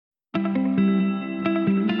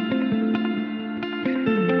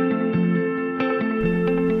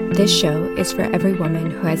This show is for every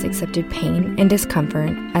woman who has accepted pain and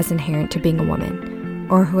discomfort as inherent to being a woman,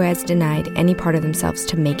 or who has denied any part of themselves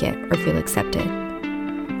to make it or feel accepted.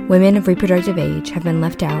 Women of reproductive age have been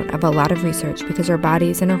left out of a lot of research because our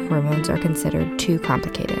bodies and our hormones are considered too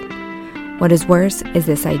complicated. What is worse is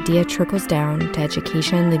this idea trickles down to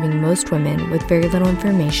education, leaving most women with very little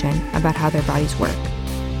information about how their bodies work.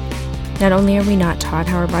 Not only are we not taught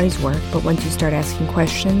how our bodies work, but once you start asking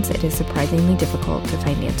questions, it is surprisingly difficult to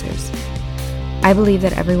find answers. I believe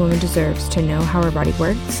that every woman deserves to know how her body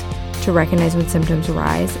works, to recognize when symptoms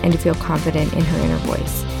arise, and to feel confident in her inner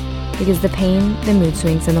voice. Because the pain, the mood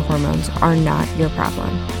swings, and the hormones are not your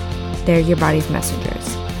problem. They're your body's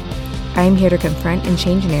messengers. I am here to confront and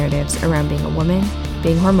change narratives around being a woman,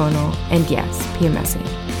 being hormonal, and yes, PMSing.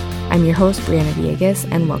 I'm your host, Brianna Villegas,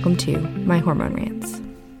 and welcome to my Hormone Rants.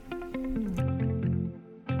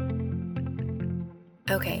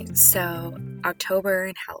 Okay, so October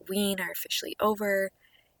and Halloween are officially over.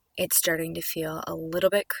 It's starting to feel a little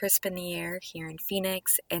bit crisp in the air here in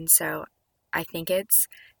Phoenix, and so I think it's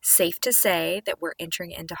safe to say that we're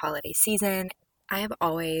entering into holiday season. I have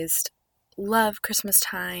always loved Christmas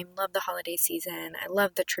time, loved the holiday season. I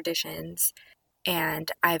love the traditions,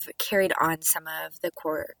 and I've carried on some of the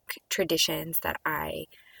core traditions that I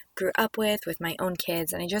grew up with my own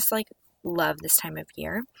kids, and I just love this time of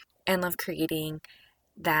year and love creating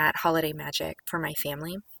that holiday magic for my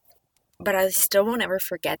family. But I still won't ever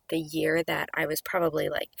forget the year that I was probably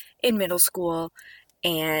in middle school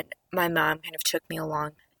and my mom kind of took me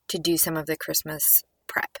along to do some of the Christmas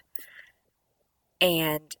prep.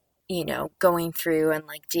 And, going through and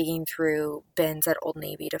digging through bins at Old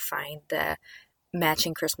Navy to find the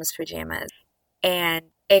matching Christmas pajamas. And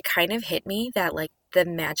it kind of hit me that the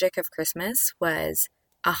magic of Christmas was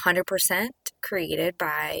 100% created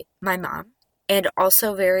by my mom. And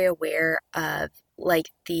also very aware of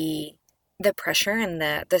the pressure and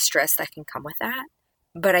the stress that can come with that.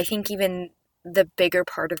 But I think even the bigger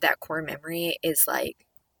part of that core memory is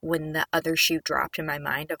when the other shoe dropped in my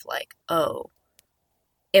mind of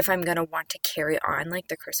if I'm going to want to carry on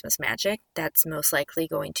the Christmas magic, that's most likely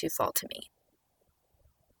going to fall to me.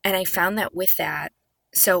 And I found that with that,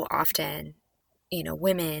 so often,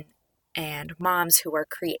 women and moms who are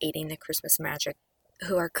creating the Christmas magic,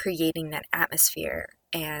 who are creating that atmosphere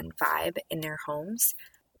and vibe in their homes,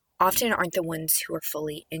 often aren't the ones who are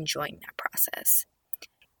fully enjoying that process.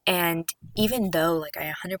 And even though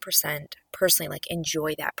I 100% personally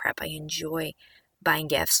enjoy that prep, I enjoy buying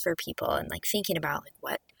gifts for people and thinking about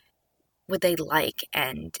what would they like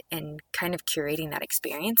and kind of curating that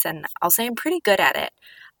experience. And I'll say I'm pretty good at it.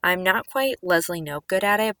 I'm not quite Leslie Knope good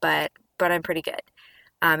at it, but I'm pretty good.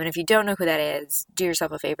 And if you don't know who that is, do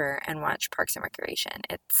yourself a favor and watch Parks and Recreation.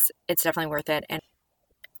 It's definitely worth it.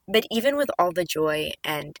 But even with all the joy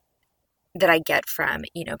and that I get from,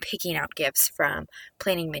 picking out gifts, from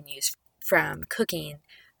planning menus, from cooking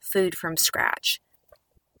food from scratch,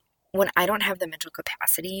 when I don't have the mental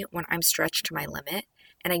capacity, when I'm stretched to my limit,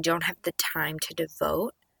 and I don't have the time to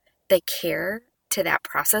devote the care to that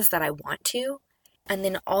process that I want to, and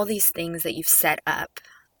then all these things that you've set up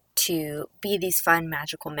to be these fun,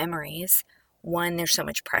 magical memories, one, there's so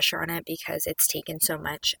much pressure on it because it's taken so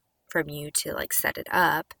much from you to set it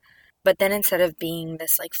up. But then instead of being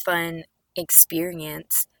this fun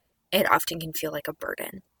experience, it often can feel like a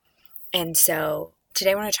burden. And so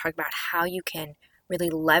today I want to talk about how you can really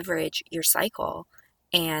leverage your cycle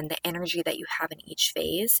and the energy that you have in each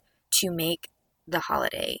phase to make the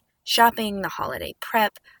holiday shopping, the holiday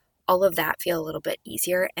prep, all of that feel a little bit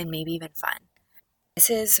easier and maybe even fun. This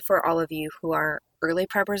is for all of you who are early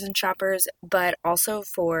preppers and shoppers, but also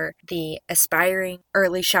for the aspiring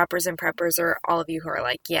early shoppers and preppers, or all of you who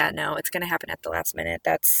are yeah, no, it's going to happen at the last minute.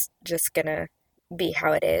 That's just going to be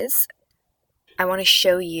how it is. I want to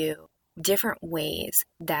show you different ways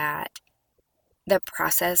that the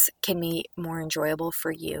process can be more enjoyable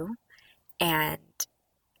for you and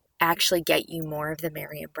actually get you more of the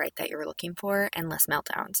merry and bright that you're looking for and less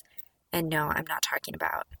meltdowns. And no, I'm not talking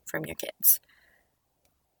about from your kids.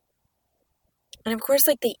 And of course,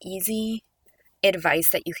 the easy advice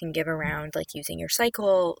that you can give around using your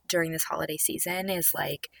cycle during this holiday season is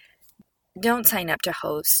don't sign up to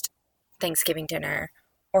host Thanksgiving dinner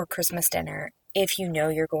or Christmas dinner if you know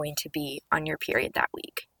you're going to be on your period that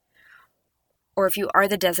week. Or if you are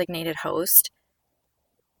the designated host,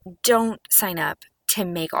 don't sign up to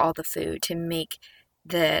make all the food, to make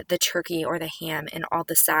the turkey or the ham and all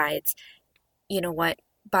the sides. You know what?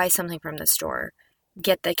 Buy something from the store.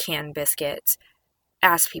 Get the canned biscuits.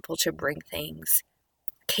 Ask people to bring things.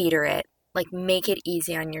 Cater it. Make it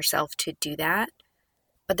easy on yourself to do that.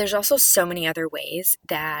 But there's also so many other ways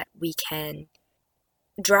that we can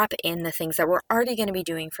drop in the things that we're already going to be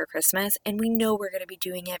doing for Christmas, and we know we're going to be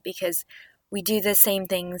doing it because we do the same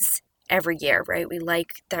things every year, right? We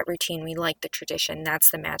like that routine, we like the tradition, that's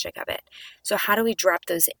the magic of it. So how do we drop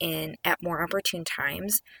those in at more opportune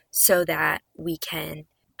times so that we can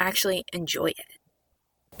actually enjoy it?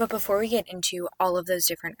 But before we get into all of those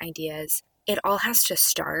different ideas, it all has to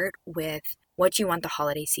start with what you want the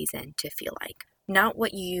holiday season to feel like. Not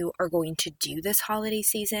what you are going to do this holiday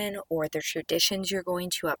season, or the traditions you're going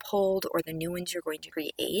to uphold, or the new ones you're going to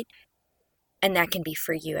create. And that can be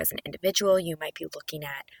for you as an individual. You might be looking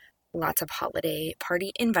at lots of holiday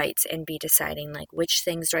party invites and be deciding like, which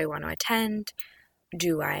things do I want to attend?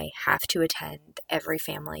 Do I have to attend every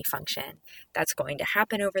family function that's going to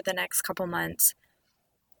happen over the next couple months?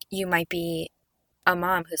 You might be a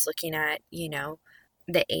mom who's looking at,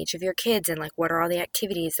 the age of your kids and like what are all the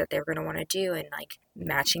activities that they're going to want to do, and like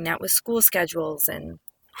matching that with school schedules and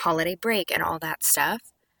holiday break and all that stuff.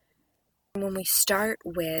 When we start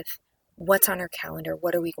with what's on our calendar,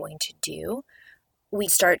 what are we going to do, we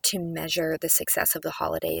start to measure the success of the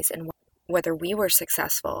holidays and whether we were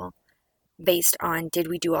successful based on did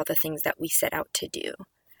we do all the things that we set out to do.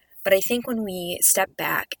 But I think when we step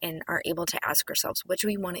back and are able to ask ourselves, what do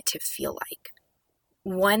we want it to feel like?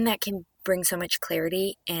 One, that can bring so much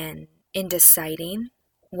clarity in deciding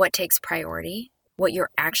what takes priority, what you're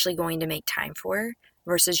actually going to make time for,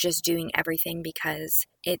 versus just doing everything because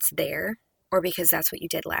it's there or because that's what you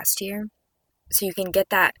did last year. So you can get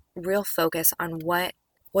that real focus on what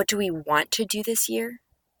do we want to do this year?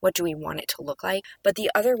 What do we want it to look like? But the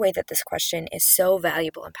other way that this question is so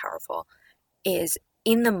valuable and powerful is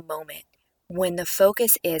in the moment when the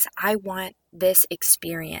focus is, I want this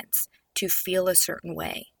experience to feel a certain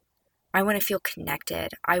way. I want to feel connected.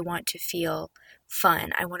 I want to feel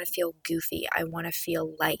fun. I want to feel goofy. I want to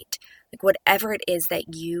feel light. Like whatever it is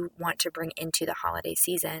that you want to bring into the holiday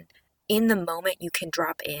season, in the moment you can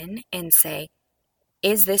drop in and say,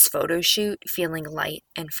 is this photo shoot feeling light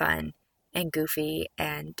and fun and goofy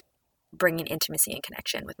and bringing intimacy and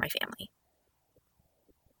connection with my family?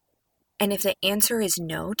 And if the answer is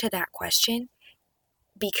no to that question,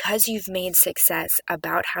 because you've made success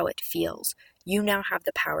about how it feels, you now have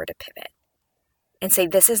the power to pivot and say,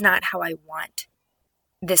 this is not how I want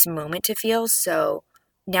this moment to feel, so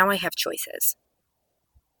now I have choices.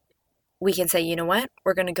 We can say, you know what?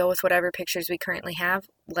 We're going to go with whatever pictures we currently have.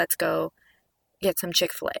 Let's go get some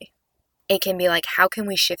Chick-fil-A. It can be like, how can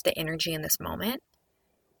we shift the energy in this moment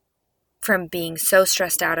from being so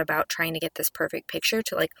stressed out about trying to get this perfect picture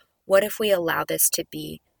to like, what if we allow this to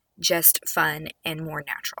be just fun and more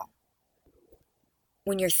natural?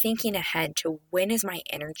 When you're thinking ahead to when is my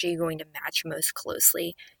energy going to match most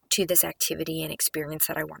closely to this activity and experience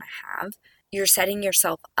that I want to have, you're setting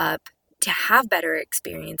yourself up to have better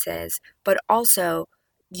experiences, but also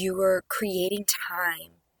you are creating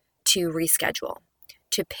time to reschedule,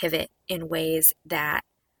 to pivot in ways that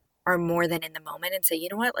are more than in the moment and say, you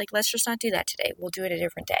know what, like, let's just not do that today. We'll do it a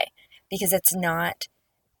different day because it's not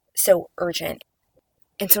so urgent.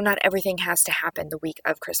 And so not everything has to happen the week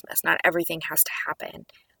of Christmas. Not everything has to happen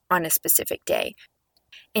on a specific day.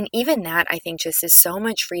 And even that, I think, just is so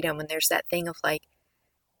much freedom when there's that thing of like,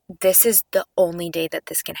 this is the only day that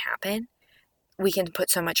this can happen. We can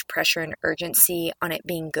put so much pressure and urgency on it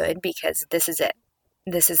being good because this is it.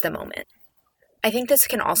 This is the moment. I think this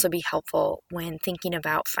can also be helpful when thinking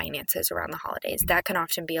about finances around the holidays. That can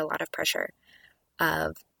often be a lot of pressure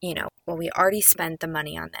of, well, we already spent the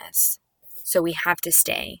money on this, so we have to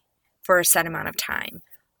stay for a set amount of time,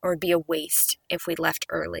 or it'd be a waste if we left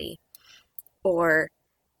early, or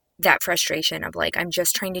that frustration of like, I'm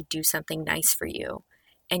just trying to do something nice for you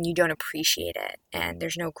and you don't appreciate it, and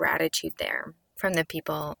there's no gratitude there from the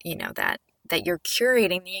people, that you're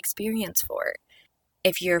curating the experience for.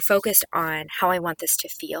 If you're focused on how I want this to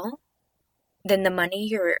feel, then the money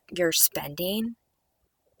you're spending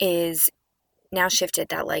is now shifted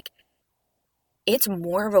that like, it's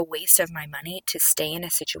more of a waste of my money to stay in a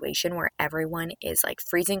situation where everyone is like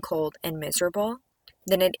freezing cold and miserable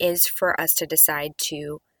than it is for us to decide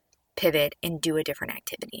to pivot and do a different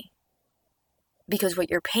activity. Because what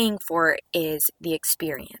you're paying for is the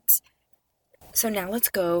experience. So now let's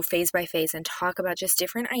go phase by phase and talk about just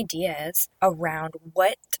different ideas around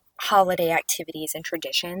what holiday activities and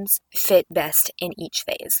traditions fit best in each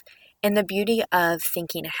phase. And the beauty of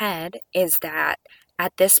thinking ahead is that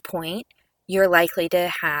at this point, you're likely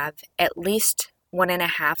to have at least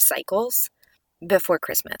 1.5 cycles before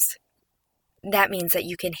Christmas. That means that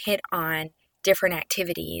you can hit on different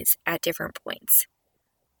activities at different points,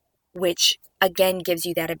 which again gives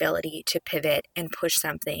you that ability to pivot and push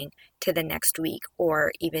something to the next week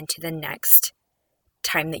or even to the next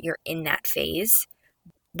time that you're in that phase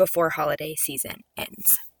before holiday season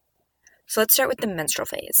ends. So let's start with the menstrual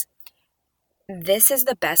phase. This is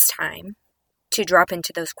the best time to drop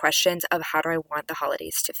into those questions of how do I want the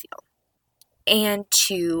holidays to feel, and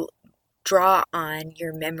to draw on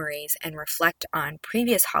your memories and reflect on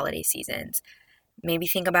previous holiday seasons. Maybe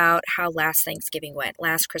think about how last Thanksgiving went,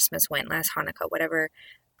 last Christmas went, last Hanukkah, whatever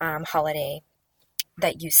holiday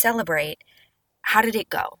that you celebrate. How did it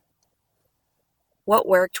go? What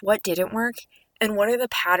worked? What didn't work? And what are the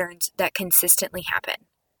patterns that consistently happen?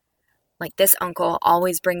 Like, this uncle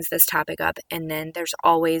always brings this topic up, and then there's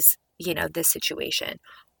always, this situation.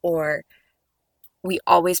 Or we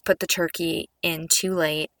always put the turkey in too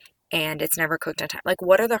late and it's never cooked on time. Like,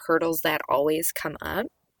 what are the hurdles that always come up?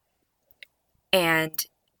 And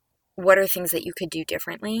what are things that you could do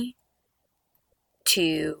differently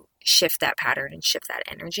to shift that pattern and shift that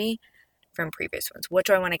energy from previous ones? What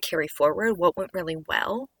do I want to carry forward? What went really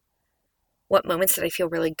well? What moments did I feel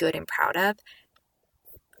really good and proud of?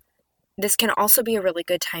 This can also be a really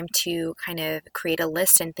good time to kind of create a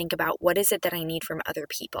list and think about, what is it that I need from other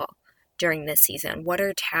people during this season? What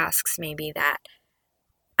are tasks maybe that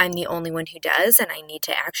I'm the only one who does, and I need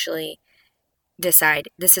to actually decide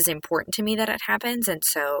this is important to me that it happens, and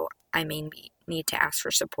so I may need to ask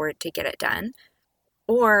for support to get it done.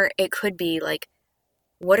 Or it could be like,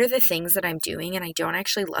 what are the things that I'm doing and I don't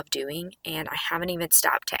actually love doing, and I haven't even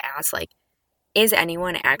stopped to ask, like, is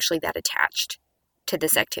anyone actually that attached to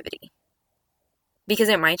this activity? Because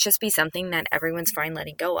it might just be something that everyone's fine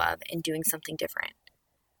letting go of and doing something different.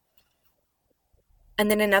 And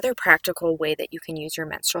then another practical way that you can use your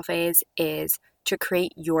menstrual phase is to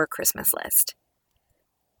create your Christmas list.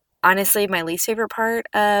 Honestly, my least favorite part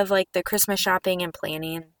of the Christmas shopping and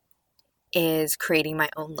planning is creating my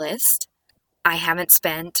own list. I haven't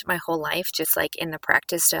spent my whole life just in the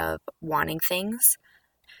practice of wanting things,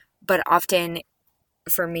 but often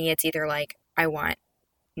for me it's either I want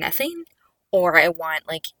nothing or I want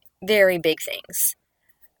very big things.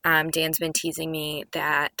 Dan's been teasing me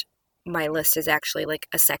that my list is actually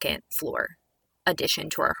a second floor addition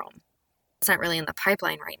to our home. It's not really in the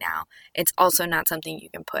pipeline right now. It's also not something you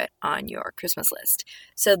can put on your Christmas list.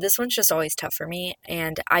 So this one's just always tough for me.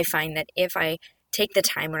 And I find that if I take the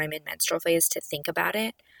time when I'm in menstrual phase to think about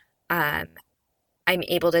it, I'm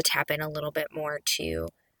able to tap in a little bit more to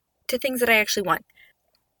things that I actually want.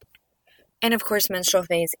 And of course, menstrual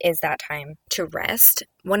phase is that time to rest.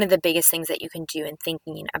 One of the biggest things that you can do in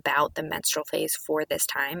thinking about the menstrual phase for this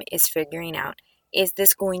time is figuring out, is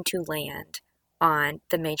this going to land on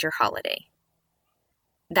the major holiday?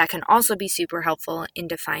 That can also be super helpful in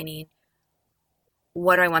defining,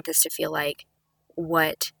 what do I want this to feel like?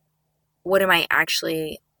 What am I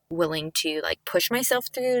actually willing to push myself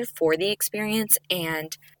through for the experience?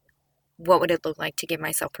 And what would it look like to give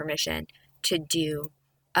myself permission to do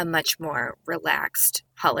a much more relaxed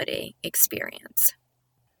holiday experience?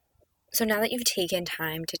 So now that you've taken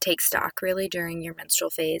time to take stock really during your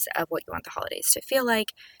menstrual phase of what you want the holidays to feel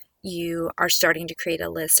like, you are starting to create a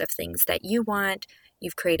list of things that you want.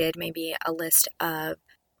 You've created maybe a list of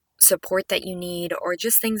support that you need, or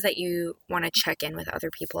just things that you want to check in with other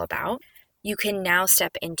people about. You can now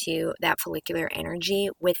step into that follicular energy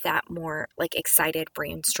with that more excited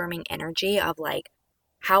brainstorming energy of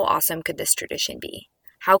how awesome could this tradition be?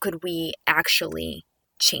 How could we actually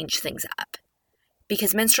change things up?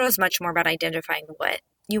 Because menstrual is much more about identifying what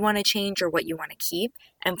you want to change or what you want to keep,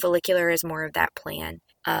 and follicular is more of that plan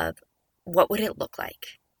of what would it look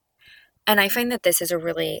like. And I find that this is a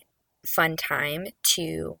really fun time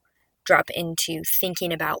to drop into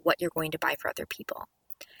thinking about what you're going to buy for other people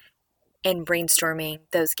and brainstorming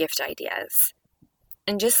those gift ideas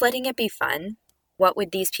and just letting it be fun. What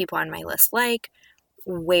would these people on my list like?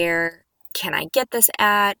 Where can I get this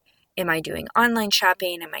at? Am I doing online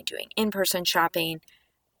shopping? Am I doing in-person shopping?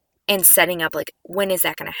 And setting up when is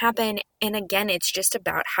that going to happen? And again, it's just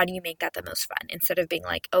about how do you make that the most fun, instead of being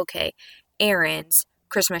okay, errands,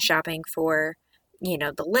 Christmas shopping for,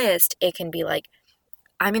 the list. It can be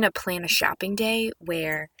I'm going to plan a shopping day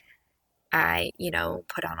where I,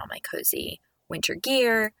 put on all my cozy winter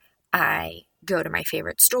gear. I go to my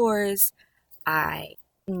favorite stores. I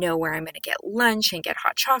know where I'm going to get lunch and get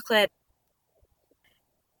hot chocolate.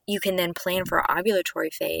 You can then plan for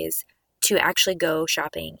ovulatory phase to actually go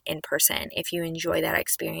shopping in person if you enjoy that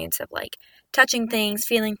experience of touching things,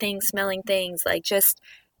 feeling things, smelling things,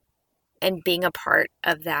 and being a part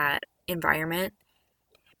of that environment.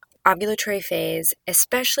 Ovulatory phase,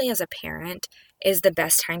 especially as a parent, is the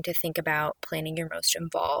best time to think about planning your most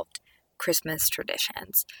involved Christmas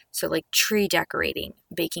traditions. So like tree decorating,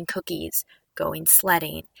 baking cookies, going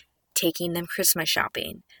sledding, taking them Christmas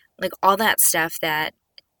shopping, like all that stuff that,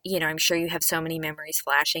 I'm sure you have so many memories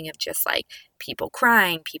flashing of just like people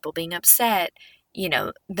crying, people being upset,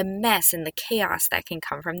 the mess and the chaos that can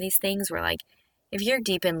come from these things where like, if you're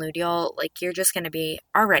deep in luteal, like you're just going to be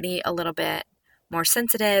already a little bit more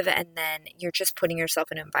sensitive, and then you're just putting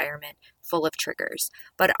yourself in an environment full of triggers.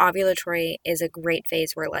 But ovulatory is a great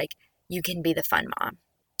phase where like you can be the fun mom.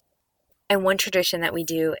 And one tradition that we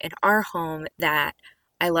do in our home that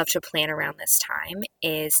I love to plan around this time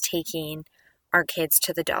is taking our kids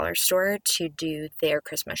to the dollar store to do their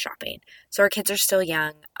Christmas shopping. So our kids are still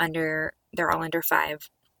young, they're all under 5.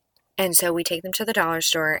 And so we take them to the dollar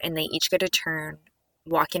store and they each get a turn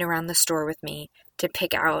walking around the store with me to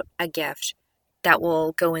pick out a gift that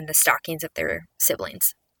will go in the stockings of their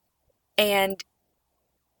siblings. And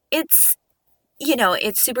it's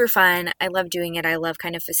super fun. I love doing it. I love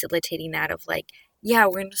kind of facilitating that of like, yeah,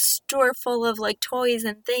 we're in a store full of like toys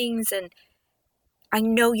and things, and I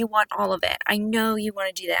know you want all of it. I know you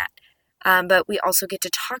want to do that. But we also get to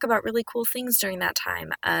talk about really cool things during that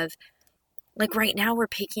time of like right now we're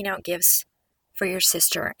picking out gifts for your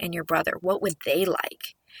sister and your brother. What would they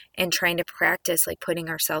like? And trying to practice like putting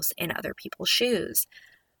ourselves in other people's shoes.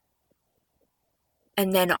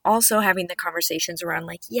 And then also having the conversations around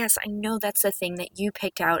like, yes, I know that's the thing that you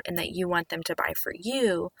picked out and that you want them to buy for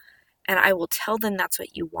you. And I will tell them that's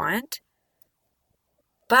what you want.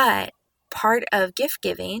 But part of gift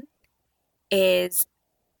giving is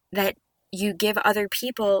that you give other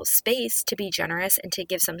people space to be generous and to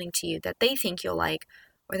give something to you that they think you'll like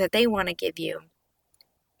or that they want to give you.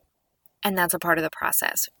 And that's a part of the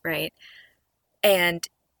process, right? And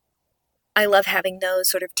I love having those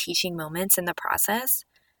sort of teaching moments in the process.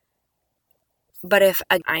 But if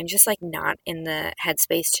I'm just like not in the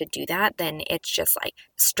headspace to do that, then it's just like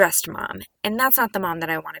stressed mom. And that's not the mom that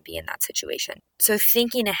I want to be in that situation. So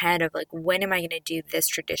thinking ahead of like, when am I going to do this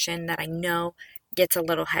tradition that I know gets a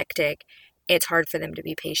little hectic? It's hard for them to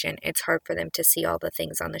be patient. It's hard for them to see all the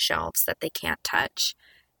things on the shelves that they can't touch.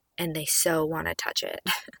 And they so want to touch it.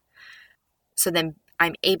 So then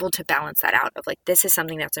I'm able to balance that out of like, this is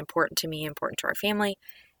something that's important to me, important to our family.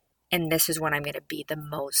 And this is when I'm going to be the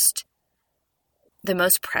most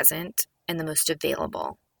present and the most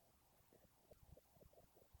available.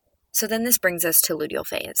 So then this brings us to luteal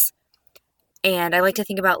phase. And I like to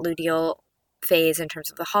think about luteal phase in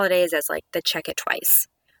terms of the holidays as like the check it twice,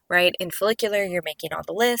 right? In follicular, you're making all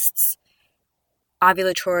the lists.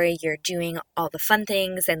 Ovulatory, you're doing all the fun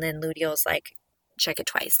things. And then luteal's like, check it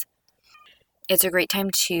twice. It's a great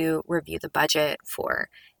time to review the budget for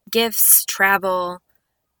gifts, travel,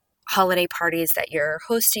 holiday parties that you're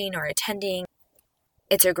hosting or attending.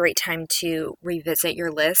 It's a great time to revisit your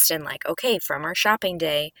list and like, okay, from our shopping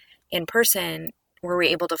day in person, were we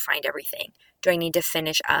able to find everything? Do I need to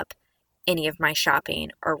finish up any of my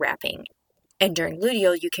shopping or wrapping? And during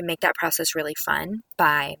luteal, you can make that process really fun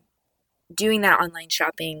by doing that online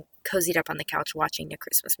shopping, cozied up on the couch watching a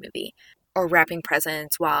Christmas movie, or wrapping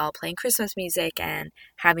presents while playing Christmas music and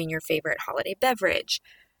having your favorite holiday beverage.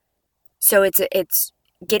 So it's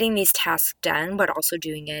getting these tasks done, but also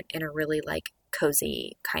doing it in a really like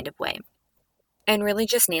cozy kind of way. And really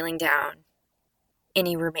just nailing down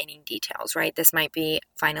any remaining details, right? This might be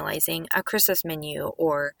finalizing a Christmas menu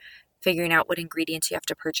or figuring out what ingredients you have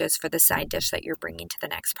to purchase for the side dish that you're bringing to the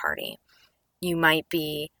next party. You might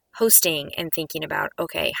be hosting and thinking about,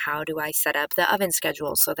 okay, how do I set up the oven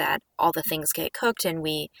schedule so that all the things get cooked and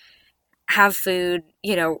we have food,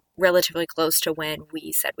 relatively close to when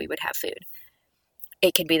we said we would have food.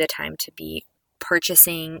 It could be the time to be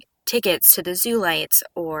purchasing tickets to the zoo lights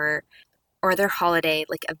or other holiday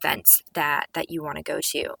like events that you want to go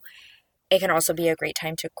to. It can also be a great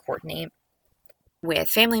time to coordinate with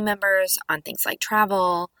family members on things like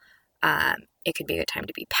travel. It could be a good time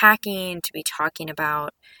to be packing, to be talking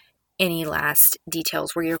about any last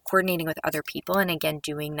details where you're coordinating with other people. And again,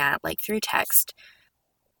 doing that like through text.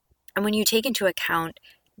 And when you take into account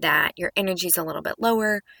that your energy is a little bit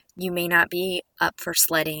lower, you may not be up for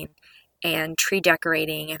sledding and tree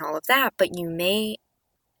decorating and all of that, but you may,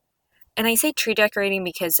 and I say tree decorating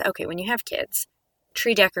because, okay, when you have kids,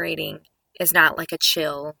 tree decorating is not like a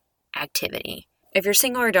chill activity. If you're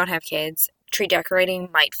single or don't have kids, tree decorating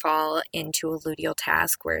might fall into a luteal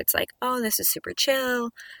task where it's like, oh, this is super chill.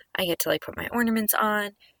 I get to like put my ornaments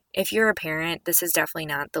on. If you're a parent, this is definitely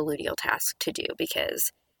not the luteal task to do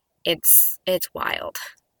because it's wild.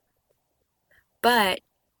 But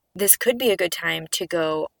this could be a good time to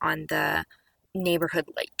go on the neighborhood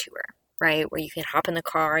light tour, right? Where you can hop in the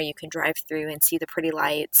car, you can drive through and see the pretty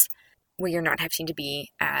lights. where you're not having to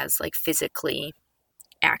be as like physically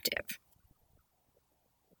active.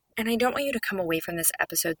 And I don't want you to come away from this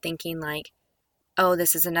episode thinking like, oh,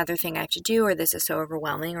 this is another thing I have to do, or this is so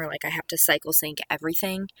overwhelming, or like I have to cycle sync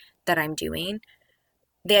everything that I'm doing.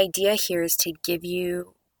 The idea here is to give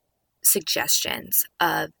you suggestions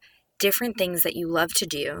of different things that you love to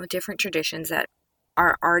do, different traditions that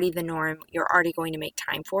are already the norm, you're already going to make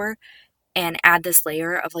time for, and add this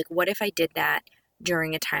layer of like, what if I did that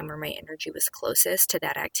during a time where my energy was closest to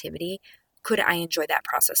that activity? Could I enjoy that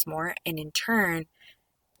process more? And in turn,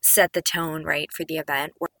 set the tone, right, for the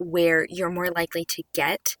event where you're more likely to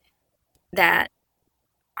get that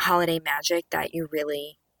holiday magic that you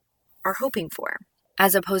really are hoping for,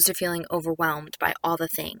 as opposed to feeling overwhelmed by all the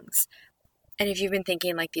things. And if you've been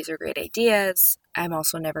thinking like these are great ideas, I'm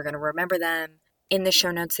also never going to remember them, in the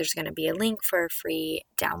show notes there's going to be a link for a free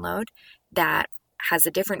download that has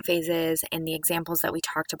the different phases and the examples that we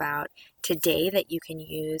talked about today that you can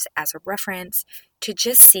use as a reference to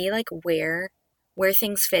just see like where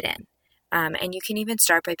things fit in. And you can even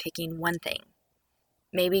start by picking one thing.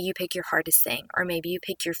 Maybe you pick your hardest thing, or maybe you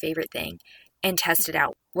pick your favorite thing and test it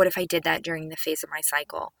out. What if I did that during the phase of my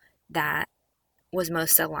cycle that was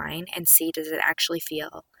most aligned, and see, does it actually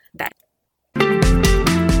feel better?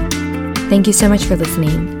 Thank you so much for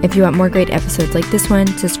listening. If you want more great episodes like this one,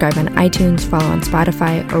 subscribe on iTunes, follow on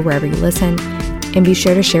Spotify, or wherever you listen, and be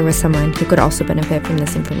sure to share with someone who could also benefit from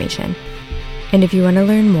this information. And if you want to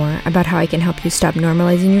learn more about how I can help you stop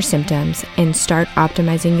normalizing your symptoms and start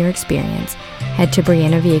optimizing your experience, head to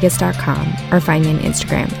BriannaViegas.com or find me on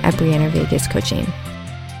Instagram at BriannaViegasCoaching.